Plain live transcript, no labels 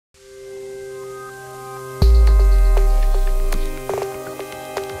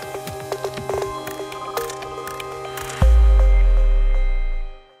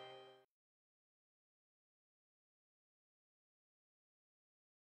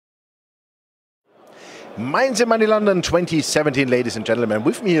Mines and Money London 2017, ladies and gentlemen.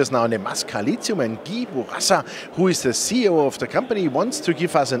 With me is now Nemaska Lithium, and Bourassa, who is the CEO of the company, wants to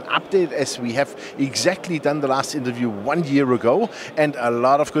give us an update, as we have exactly done the last interview 1 year ago, and a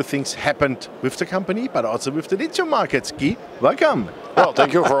lot of good things happened with the company, but also with the lithium markets. Guy, welcome. Well,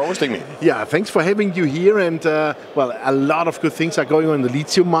 thank you for hosting me. Yeah, thanks for having you here. And well, a lot of good things are going on in the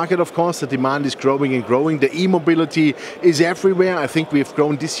lithium market, of course. The demand is growing and growing. The e-mobility is everywhere. I think we've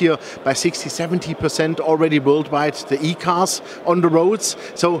grown this year by 60–70% already worldwide, the e-cars on the roads.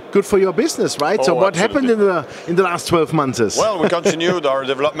 So good for your business, right? Oh, so what absolutely. happened in the last 12 months? Well, we continued our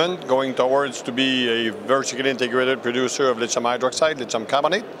development, going towards to be a vertically integrated producer of lithium hydroxide, lithium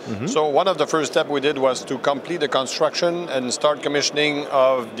carbonate. So one of the first steps we did was to complete the construction and start commissioning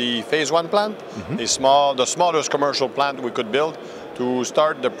of the phase 1 plant, the smallest commercial plant we could build, to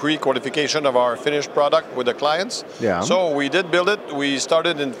start the pre-qualification of our finished product with the clients. Yeah. So we did build it. We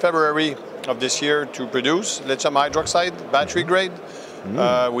started in February of this year to produce lithium hydroxide, battery grade.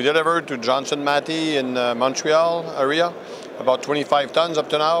 We delivered to Johnson Matthey in Montreal area, about 25 tons up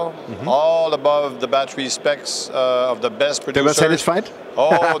to now, all above the battery specs of the best producers. They were satisfied?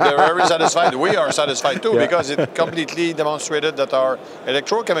 Oh, they're very satisfied. We are satisfied too, because it completely demonstrated that our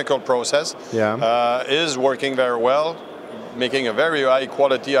electrochemical process is working very well, making a very high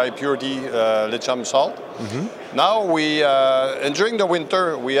quality, high purity lithium salt. Now and during the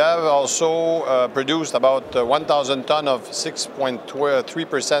winter, we have also produced about 1,000 tons of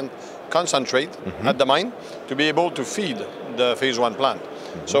 6.3% concentrate at the mine to be able to feed the phase 1 plant.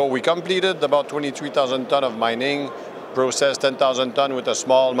 So we completed about 23,000 tons of mining, processed 10,000 tons with a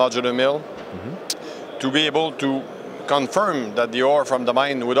small modular mill to be able to confirm that the ore from the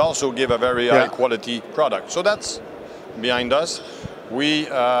mine would also give a very high quality product. So that's behind us. We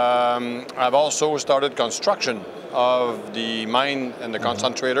have also started construction of the mine and the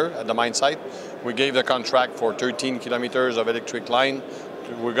concentrator at the mine site. We gave the contract for 13 kilometers of electric line.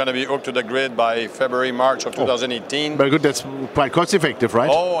 We're going to be hooked to the grid by February, March of 2018. Very good. That's quite cost effective, right?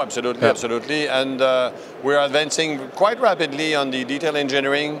 Oh, absolutely, absolutely. And we're advancing quite rapidly on the detail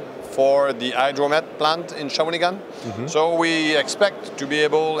engineering for the hydromet plant in Shawinigan. So we expect to be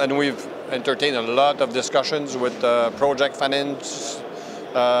able, and we've entertained a lot of discussions with project finance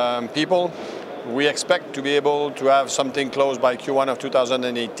people. We expect to be able to have something closed by Q1 of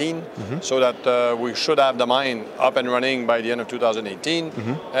 2018, so that we should have the mine up and running by the end of 2018,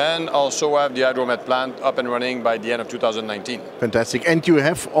 and also have the hydromet plant up and running by the end of 2019. Fantastic. And you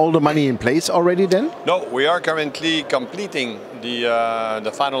have all the money in place already then? No, we are currently completing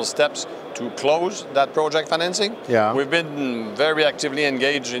the final steps to close that project financing. Yeah. We've been very actively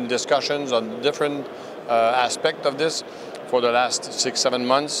engaged in discussions on different aspects of this for the last 6–7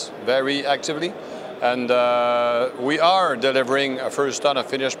 months, very actively. And we are delivering a first ton of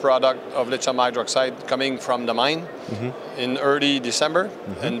finished product of lithium hydroxide coming from the mine in early December.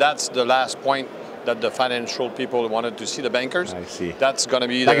 And that's the last point that the financial people wanted to see, the bankers. I see. That's going to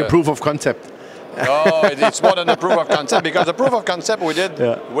be like a proof of concept. Oh, it's more than a proof of concept, because the proof of concept we did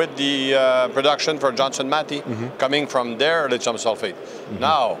with the production for Johnson Matthey coming from their lithium sulfate.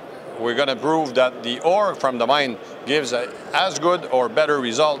 Now, we're going to prove that the ore from the mine gives as good or better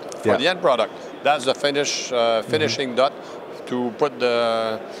result for the end product. That's the finishing dot to put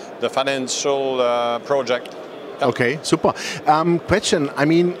the financial project. Okay, super. Question, I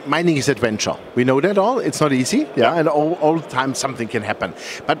mean, mining is adventure. We know that all. It's not easy, and all the time something can happen.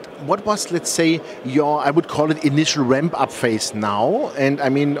 But what was, let's say, your, I would call it, initial ramp-up phase now? And I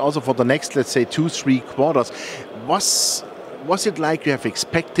mean, also for the next, let's say, 2–3 quarters, was it like you have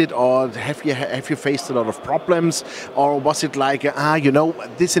expected, or have you faced a lot of problems, or was it like, you know,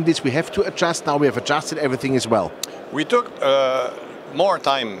 this and this we have to adjust, now we have adjusted, everything is well? We took more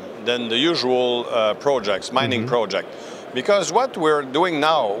time than the usual projects, mining project, because what we're doing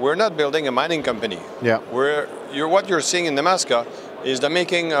now, we're not building a mining company. Yeah. What you're seeing in Nemaska is the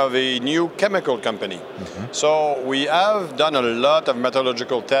making of a new chemical company. So we have done a lot of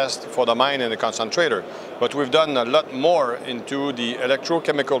metallurgical tests for the mine and the concentrator, but we've done a lot more into the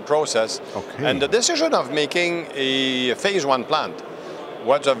electrochemical process. And the decision of making a phase 1 plant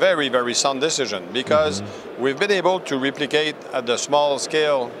was a very, very sound decision, because we've been able to replicate at the smallest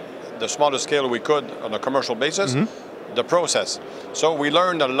scale we could on a commercial basis, the process. So we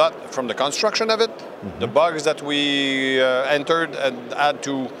learned a lot from the construction of it, the bugs that we entered and had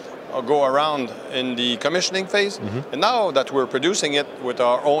to go around in the commissioning phase. And now that we're producing it with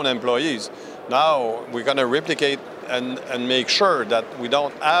our own employees, now we're going to replicate and make sure that we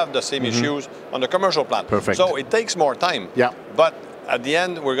don't have the same issues on the commercial plant. Perfect. So it takes more time. Yeah. But at the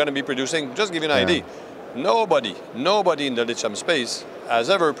end, we're going to be producing, just give you an idea, nobody in the lithium space has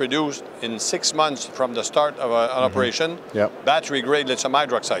ever produced in 6 months from the start of an operation battery-grade lithium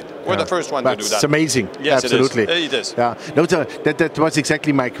hydroxide. We're the first one to do that. It's amazing. Yes, absolutely. It is. Yeah. No, that was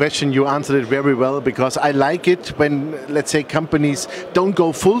exactly my question. You answered it very well, because I like it when, let's say, companies don't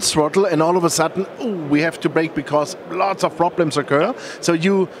go full throttle and all of a sudden, we have to brake because lots of problems occur. So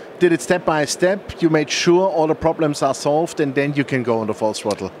you did it step by step. You made sure all the problems are solved, and then you can go on the full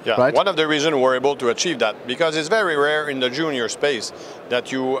throttle. Yeah. Right? One of the reasons we're able to achieve that, because it's very rare in the junior space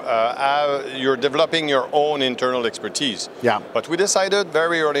that you're developing your own internal expertise. Yeah. But we decided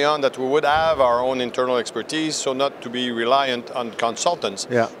very early on that we would have our own internal expertise, so not to be reliant on consultants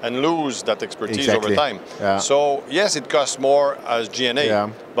and lose that expertise over time. Yeah. So yes, it costs more as G&A,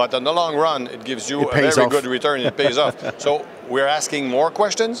 but in the long run, it gives you a very good return. It pays off. So we're asking more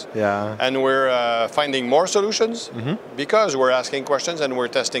questions, and we're finding more solutions because we're asking questions and we're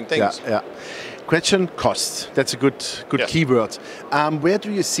testing things. Yeah. Question: costs. That's a good keyword. Where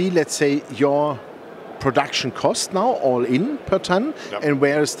do you see, let's say, your production cost now, all in per ton, and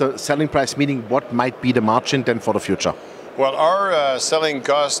where is the selling price? Meaning, what might be the margin then for the future? Well, our selling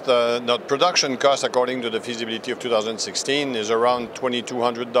cost, not production cost, according to the feasibility of 2016, is around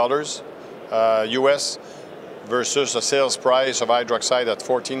 $2,200 US. Versus a sales price of hydroxide at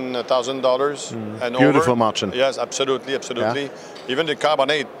 $14,000 and beautiful over. Margin. Yes, absolutely. Yeah. Even the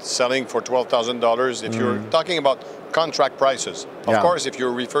carbonate selling for $12,000. If you're talking about contract prices, of course, if you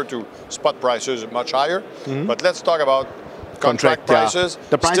refer to spot prices, much higher. But let's talk about contract prices.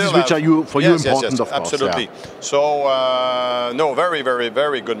 The prices which are for you important, of course. Absolutely. So no, very, very,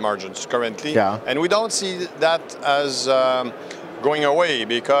 very good margins currently, and we don't see that as going away,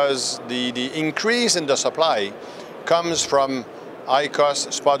 because the increase in the supply comes from high-cost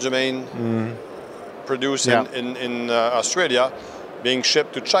spodumene produced in Australia being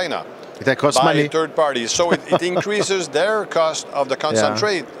shipped to China by third parties. So it increases their cost of the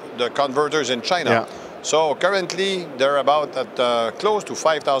concentrate, the converters in China. So currently they're about at close to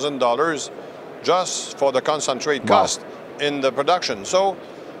 $5,000 just for the concentrate cost in the production. So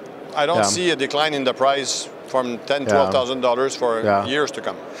I don't see a decline in the price from $10,000, $12,000 for years to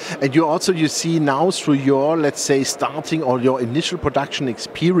come. And you see now through your, let's say, starting or your initial production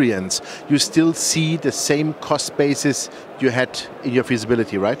experience, you still see the same cost basis you had in your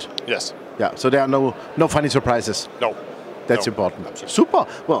feasibility, right? Yes. Yeah. So there are no funny surprises. No. That's important. Absolutely. Super.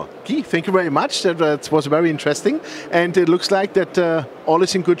 Well, Guy, thank you very much. That was very interesting. And it looks like that all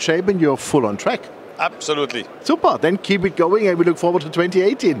is in good shape and you're full on track. Absolutely. Super. Then keep it going, and we look forward to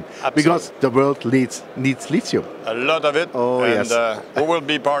 2018. Absolutely. Because the world needs lithium. A lot of it. Oh, and we will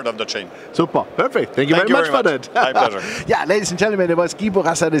be part of the chain. Super. Perfect. Thank you very much for that. My pleasure. Yeah, ladies and gentlemen, it was Guy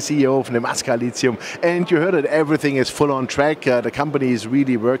Bourassa, the CEO of Nemaska Lithium. And you heard that everything is full on track. The company is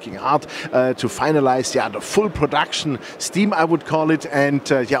really working hard to finalize the full production steam, I would call it. And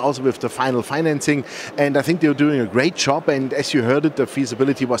also with the final financing. And I think they're doing a great job. And as you heard it, the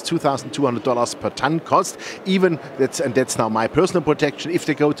feasibility was $2,200 per ton cost. Even that's now my personal projection. If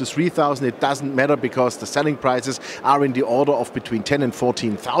they go to 3,000, it doesn't matter, because the selling prices are in the order of between 10 and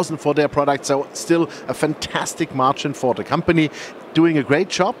 14,000 for their product. So still a fantastic margin for the company, doing a great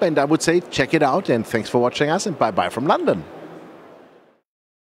job. And I would say check it out. And thanks for watching us, and bye bye from London.